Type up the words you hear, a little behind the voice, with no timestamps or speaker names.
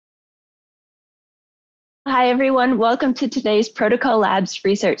Hi, everyone. Welcome to today's Protocol Labs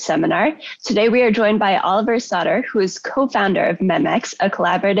research seminar. Today, we are joined by Oliver Sauter, who is co-founder of Memex, a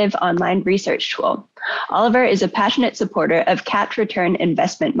collaborative online research tool. Oliver is a passionate supporter of capped return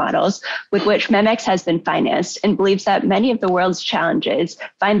investment models with which Memex has been financed and believes that many of the world's challenges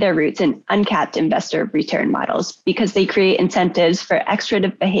find their roots in uncapped investor return models because they create incentives for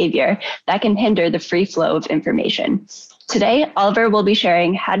extractive behavior that can hinder the free flow of information. Today, Oliver will be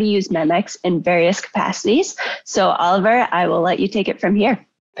sharing how to use Memex in various capacities. So Oliver, I will let you take it from here.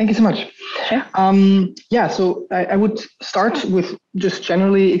 Thank you so much. Sure. So I would start with just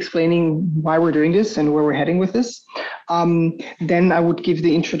generally explaining why we're doing this and where we're heading with this. Then I would give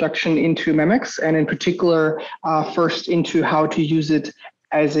the introduction into Memex, and in particular, first into how to use it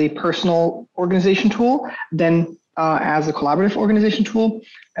as a personal organization tool, then as a collaborative organization tool.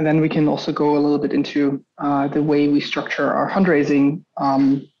 And then we can also go a little bit into the way we structure our fundraising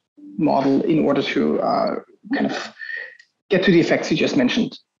model in order to kind of get to the effects you just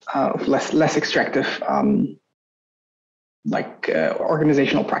mentioned of less extractive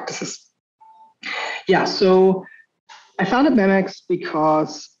organizational practices. Yeah, so I founded Memex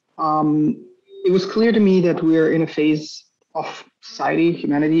because it was clear to me that we're in a phase of society,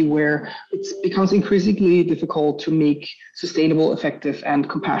 humanity, where it becomes increasingly difficult to make sustainable, effective, and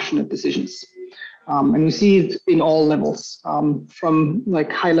compassionate decisions. And we see it in all levels, from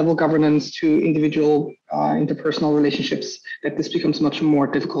like high-level governance to individual interpersonal relationships, that this becomes much more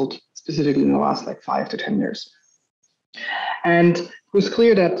difficult, specifically in the last 5 to 10 years. And it was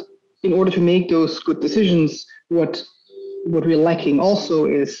clear that in order to make those good decisions, what we're lacking also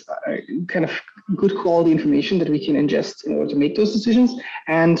is kind of good quality information that we can ingest in order to make those decisions,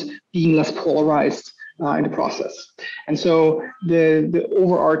 and being less polarized in the process. And so the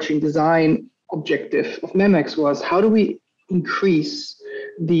overarching design objective of Memex was, how do we increase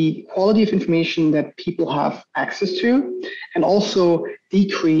the quality of information that people have access to, and also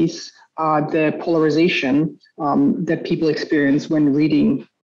decrease the polarization that people experience when reading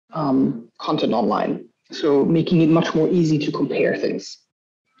content online. So making it much more easy to compare things.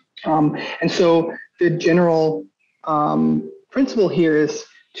 And so the general principle here is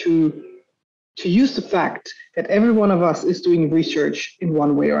to use the fact that every one of us is doing research in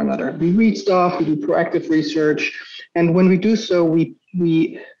one way or another. We read stuff, we do proactive research, and when we do so, we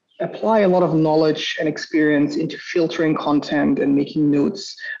apply a lot of knowledge and experience into filtering content and making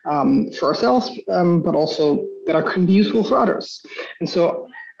notes for ourselves, but also that can be useful for others. And so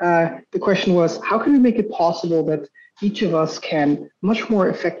the question was, how can we make it possible that each of us can much more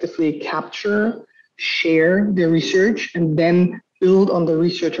effectively capture, share their research, and then build on the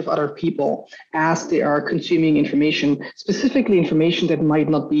research of other people as they are consuming information, specifically information that might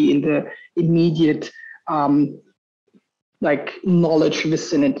not be in the immediate knowledge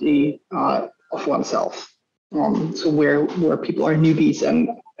vicinity of oneself. So where people are newbies and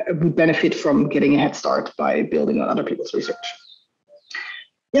would benefit from getting a head start by building on other people's research.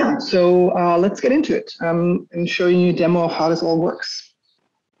 Yeah, so let's get into it and showing you a demo of how this all works.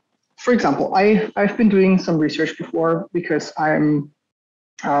 For example, I've been doing some research before because I've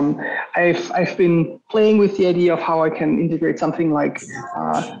been playing with the idea of how I can integrate something like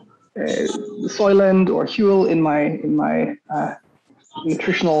Soylent or Huel in my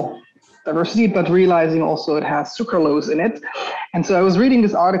nutritional diversity, but realizing also it has sucralose in it. And so I was reading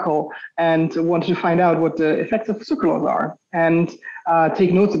this article and wanted to find out what the effects of sucralose are and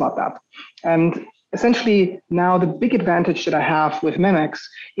take notes about that. And essentially now the big advantage that I have with Memex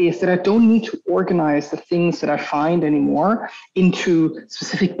is that I don't need to organize the things that I find anymore into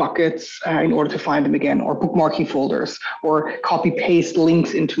specific buckets in order to find them again, or bookmarking folders, or copy paste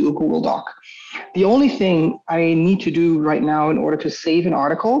links into a Google Doc. The only thing I need to do right now in order to save an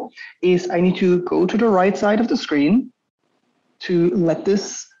article is I need to go to the right side of the screen to let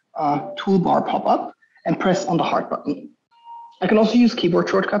this toolbar pop up and press on the heart button. I can also use keyboard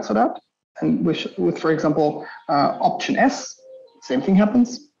shortcuts for that. And with, for example, Option S, same thing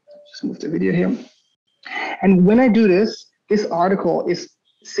happens. Just move the video here. And when I do this, this article is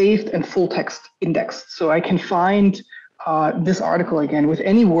saved and full text indexed. So I can find this article again with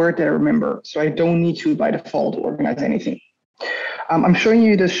any word that I remember. So I don't need to, by default, organize anything. I'm showing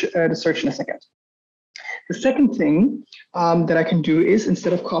you the search in a second. The second thing that I can do is,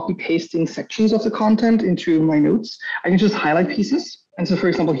 instead of copy pasting sections of the content into my notes, I can just highlight pieces. And so, for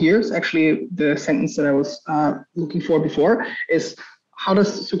example, here's actually the sentence that I was looking for before, is how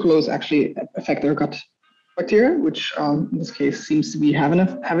does sucralose actually affect our gut bacteria, which in this case seems to be having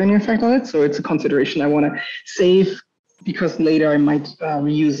an effect on it. So it's a consideration I want to save because later I might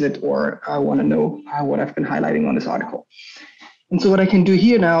reuse it, or I want to know what I've been highlighting on this article. And so what I can do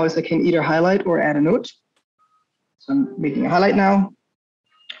here now is I can either highlight or add a note. So I'm making a highlight now.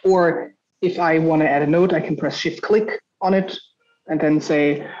 Or if I want to add a note, I can press Shift-click on it and then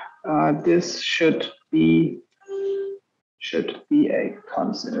say, this should be a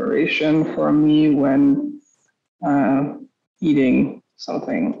consideration for me when eating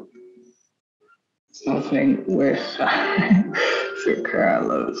something with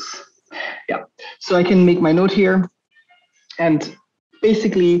sucralose. Yeah, so I can make my note here. And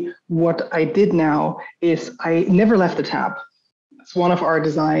basically what I did now is I never left the tab. It's one of our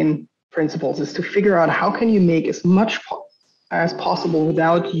design principles, is to figure out how can you make as much as possible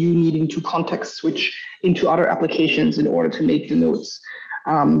without you needing to context switch into other applications in order to make the notes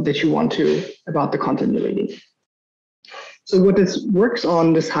that you want to about the content you're reading. So what this works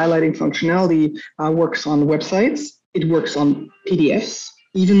on, this highlighting functionality works on websites. It works on PDFs,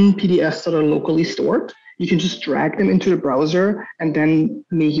 even PDFs that are locally stored. You can just drag them into the browser and then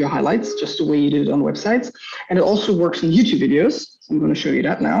make your highlights just the way you did it on websites. And it also works on YouTube videos. So I'm going to show you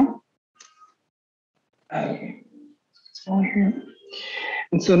that now. Here.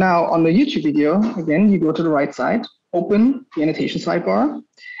 And so now on the YouTube video, again, you go to the right side, open the annotation sidebar,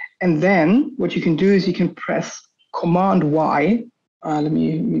 and then what you can do is you can press Command Y. Let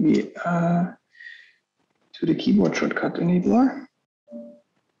me maybe to the keyboard shortcut enabler.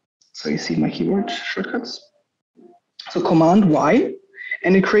 So you see my keyboard shortcuts. So Command Y,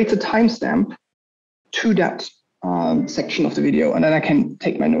 and it creates a timestamp to that section of the video, and then I can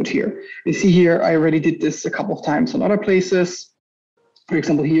take my note here. You see here, I already did this a couple of times on other places. For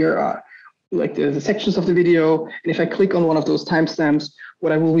example, here, like the sections of the video, and if I click on one of those timestamps,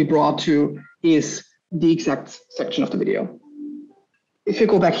 what I will be brought to is the exact section of the video. If you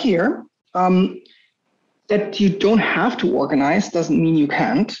go back here, that you don't have to organize doesn't mean you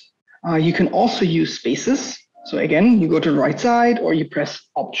can't. You can also use spaces. So again, you go to the right side, or you press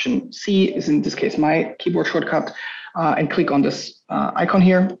Option C, is in this case my keyboard shortcut, and click on this icon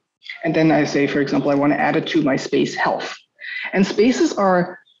here. And then I say, for example, I want to add it to my space health. And spaces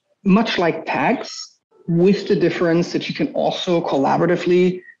are much like tags, with the difference that you can also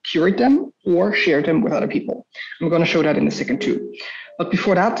collaboratively curate them or share them with other people. I'm going to show that in a second too. But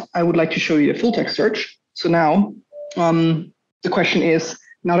before that, I would like to show you the full text search. So now the question is,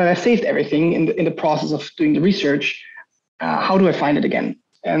 now that I've saved everything in the process of doing the research, how do I find it again?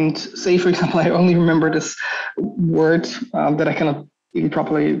 And say, for example, I only remember this word that I cannot even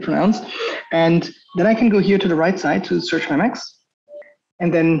properly pronounce. And then I can go here to the right side to search Memex,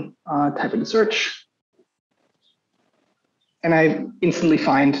 and then type in the search. And I instantly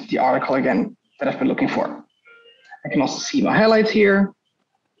find the article again that I've been looking for. I can also see my highlights here.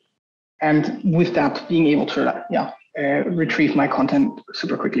 And with that, being able to retrieve my content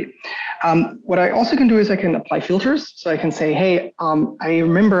super quickly. What I also can do is I can apply filters. So I can say, hey, I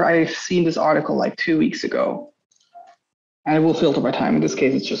remember I've seen this article like 2 weeks ago. And I will filter by time. In this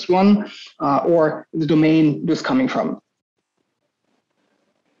case, it's just one, or the domain it was coming from.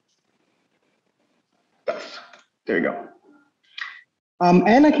 There you go.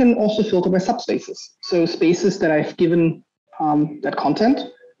 And I can also filter by subspaces. So spaces that I've given that content.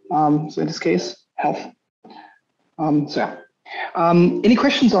 So in this case, health. Any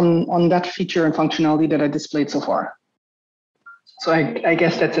questions on that feature and functionality that I displayed so far? So I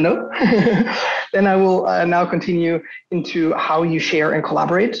guess that's a no. Then I will now continue into how you share and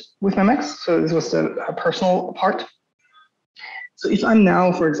collaborate with Memex. So this was the personal part. So if I'm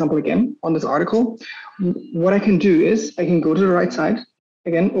now, for example, again, on this article, what I can do is I can go to the right side,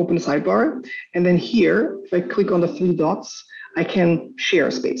 again, open the sidebar, and then here, if I click on the 3 dots, I can share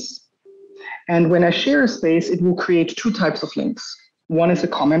a space. And when I share a space, it will create 2 types of links. One is a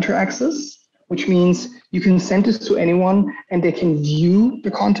commenter access, which means you can send this to anyone and they can view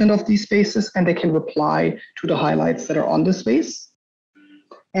the content of these spaces and they can reply to the highlights that are on the space.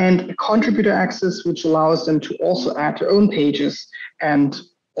 And a contributor access, which allows them to also add their own pages and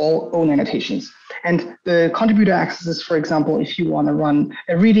all own annotations. And the contributor access is, for example, if you want to run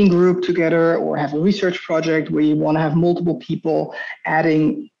a reading group together or have a research project where you want to have multiple people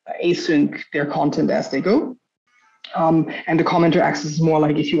adding async their content as they go. And the commenter access is more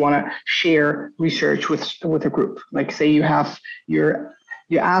like if you want to share research with a group. Like say you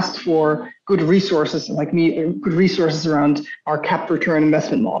asked for good resources, like me, good resources around our capped return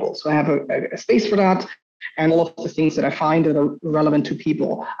investment model. So I have a space for that, and all of the things that I find that are relevant to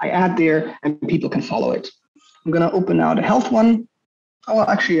people, I add there, and people can follow it. I'm going to open now the health one. Oh,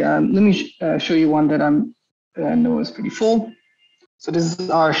 actually, let me show you one that I know is pretty full. So this is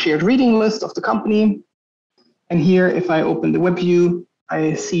our shared reading list of the company. And here, if I open the web view,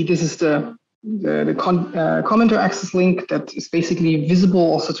 I see this is the commenter access link that is basically visible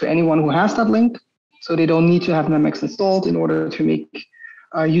also to anyone who has that link. So they don't need to have Memex installed in order to make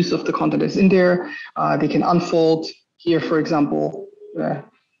use of the content that's in there. They can unfold here, for example, the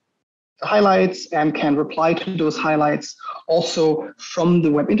highlights, and can reply to those highlights also from the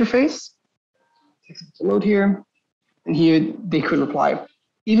web interface. Takes a load here, and here they could reply.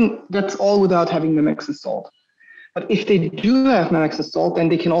 Even that's all without having Memex installed. But if they do have Memex installed, then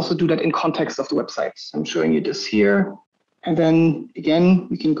they can also do that in context of the website. So I'm showing you this here. And then again,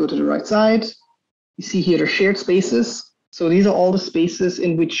 we can go to the right side. You see here the shared spaces. So these are all the spaces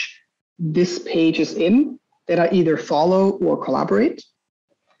in which this page is in that I either follow or collaborate.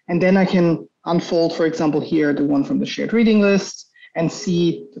 And then I can unfold, for example, here, the one from the shared reading list, and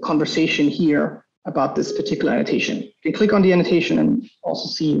see the conversation here about this particular annotation. You can click on the annotation and also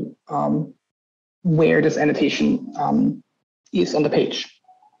see where this annotation is on the page.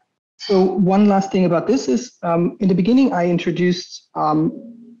 So one last thing about this is, in the beginning, I introduced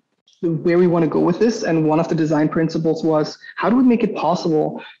where we want to go with this. And one of the design principles was, how do we make it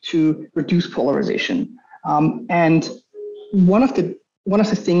possible to reduce polarization? And one of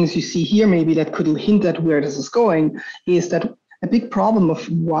the things you see here maybe that could hint at where this is going is that a big problem of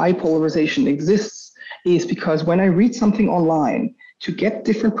why polarization exists is because when I read something online, to get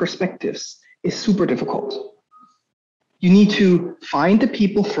different perspectives is super difficult. You need to find the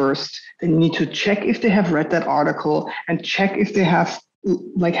people first, then you need to check if they have read that article and check if they have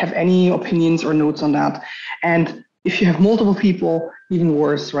any opinions or notes on that. And if you have multiple people, even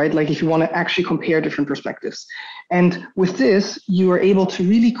worse, right? Like if you want to actually compare different perspectives. And with this, you are able to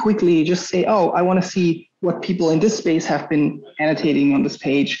really quickly just say, oh, I want to see what people in this space have been annotating on this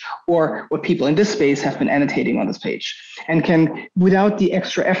page, or what people in this space have been annotating on this page. And can, without the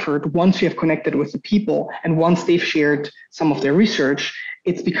extra effort, once you have connected with the people and once they've shared some of their research,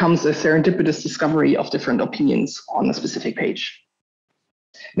 it becomes a serendipitous discovery of different opinions on a specific page.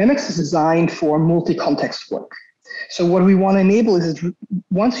 Memex is designed for multi-context work. So what we want to enable is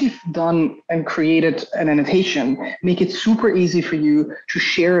once you've done and created an annotation, make it super easy for you to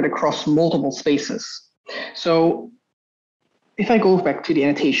share it across multiple spaces. So if I go back to the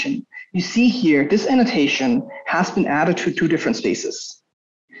annotation, you see here, this annotation has been added to 2 different spaces.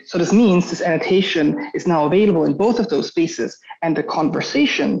 So this means this annotation is now available in both of those spaces, and the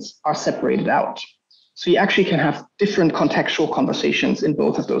conversations are separated out. So you actually can have different contextual conversations in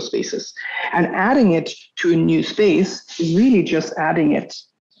both of those spaces. And adding it to a new space is really just adding it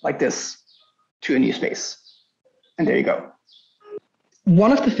like this to a new space. And there you go.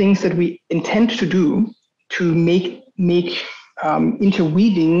 One of the things that we intend to do to make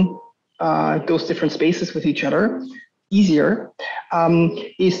interweaving those different spaces with each other easier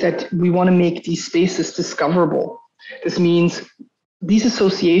is that we want to make these spaces discoverable. This means these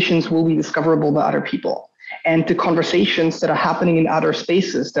associations will be discoverable by other people, and the conversations that are happening in other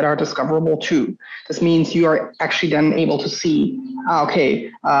spaces that are discoverable too. This means you are actually then able to see,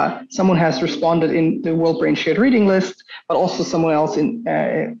 someone has responded in the World Brain Shared Reading List, but also someone else in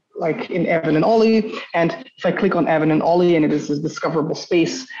Evan and Ollie. And if I click on Evan and Ollie and it is a discoverable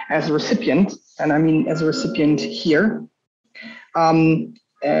space as a recipient, and I mean as a recipient here,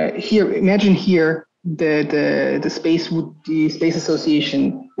 imagine here, the space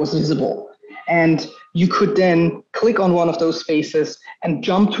association was visible, and you could then click on one of those spaces and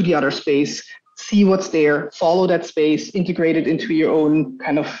jump to the other space, see what's there, follow that space, integrate it into your own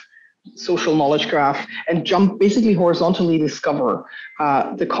kind of social knowledge graph, and jump basically horizontally discover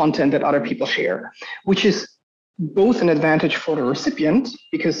the content that other people share, which is both an advantage for the recipient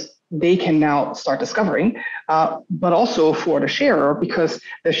because they can now start discovering, but also for the sharer, because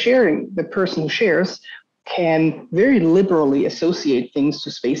the person who shares can very liberally associate things to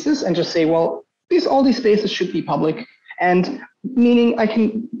spaces and just say, well, all these spaces should be public, and meaning I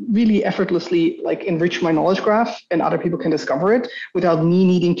can really effortlessly enrich my knowledge graph and other people can discover it without me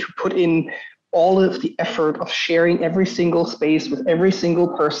needing to put in all of the effort of sharing every single space with every single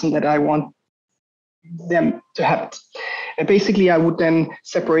person that I want them to have it. And basically, I would then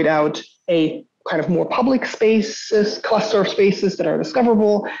separate out a kind of more public spaces, cluster of spaces that are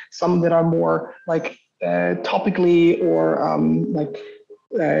discoverable, some that are more topically or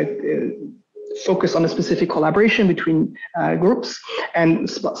focus on a specific collaboration between groups, and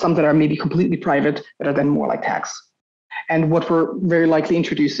some that are maybe completely private that are then more like tags. And what we're very likely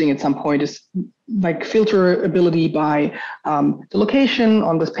introducing at some point is filter ability by the location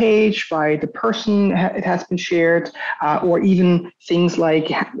on this page, by the person it has been shared, or even things like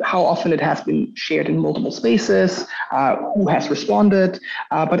how often it has been shared in multiple spaces, who has responded.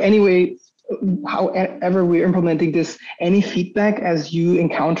 But anyway, however we're implementing this, any feedback as you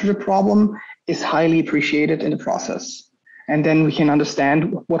encounter the problem is highly appreciated in the process. And then we can understand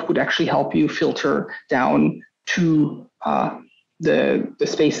what would actually help you filter down to the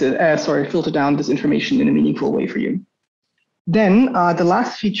spaces, filter down this information in a meaningful way for you. Then the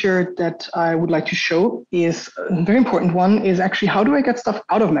last feature that I would like to show is a very important one, is actually how do I get stuff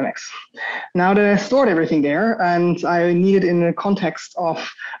out of Memex? Now that I stored everything there and I need it in the context of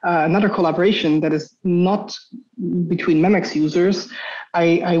another collaboration that is not between Memex users,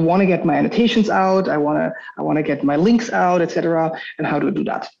 I want to get my annotations out, I want to get my links out, etc. And how do I do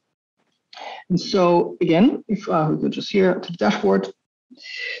that? And so again, if we go just here to the dashboard,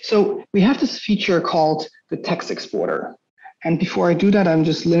 so we have this feature called the text exporter. And before I do that, I'm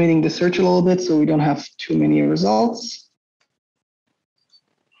just limiting the search a little bit so we don't have too many results.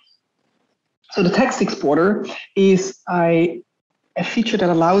 So the text exporter is a feature that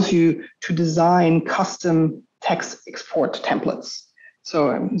allows you to design custom text export templates. So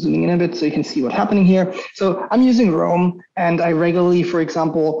I'm zooming in a bit so you can see what's happening here. So I'm using Roam, and I regularly, for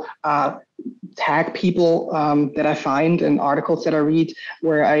example, tag people that I find and articles that I read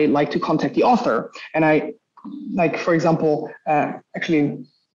where I like to contact the author. And I, like, for example, actually,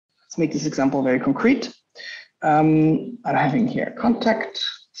 let's make this example very concrete. I'm having here contact,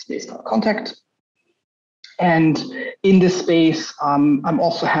 space.contact. And in this space, I'm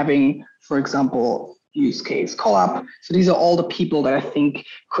also having, for example, use case collab. So these are all the people that I think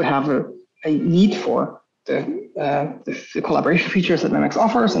could have a need for the collaboration features that Memex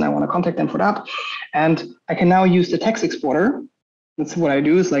offers, and I want to contact them for that. And I can now use the text exporter. That's what I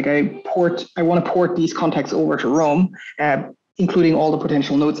do, is like I want to port these contacts over to Roam, including all the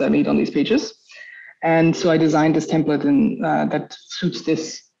potential notes I made on these pages. And so I designed this template that suits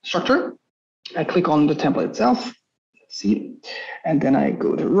this structure. I click on the template itself, let's see, and then I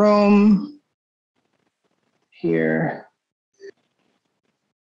go to Roam here,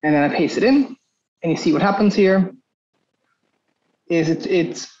 and then I paste it in, and you see what happens here is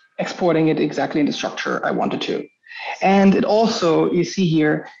it's exporting it exactly in the structure I wanted to. And it also, you see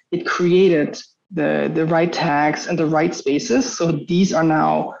here, it created the right tags and the right spaces. So these are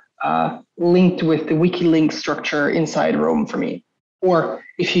now linked with the wiki link structure inside Roam for me. Or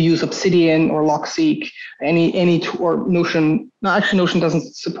if you use Obsidian or Logseek, or Notion, no, actually Notion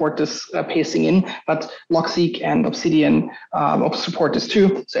doesn't support this pasting in, but Logseek and Obsidian support this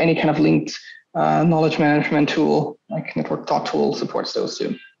too. So any kind of linked knowledge management tool, like Network Thought Tool, supports those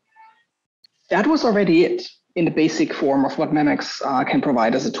too. That was already it in the basic form of what Memex can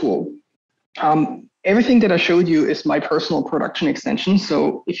provide as a tool. Everything that I showed you is my personal production extension.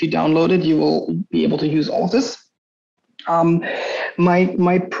 So if you download it, you will be able to use all of this.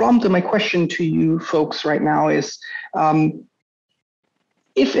 My prompt and my question to you folks right now is,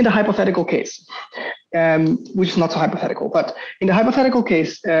 if in the hypothetical case, which is not so hypothetical, but in the hypothetical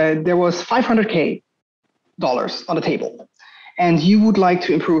case, there was $500K on the table, and you would like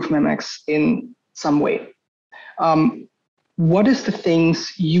to improve Memex in some way. What is the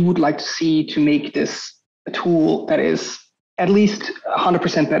things you would like to see to make this a tool that is at least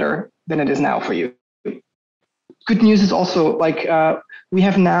 100% better than it is now for you? Good news is also, like, we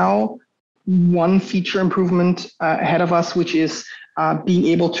have now one feature improvement ahead of us, which is being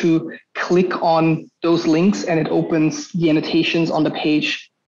able to click on those links and it opens the annotations on the page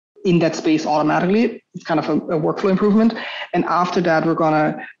in that space automatically. It's kind of a workflow improvement. And after that, we're going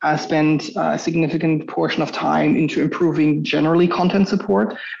to spend a significant portion of time into improving generally content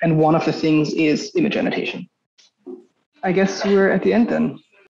support. And one of the things is image annotation. I guess we're at the end then.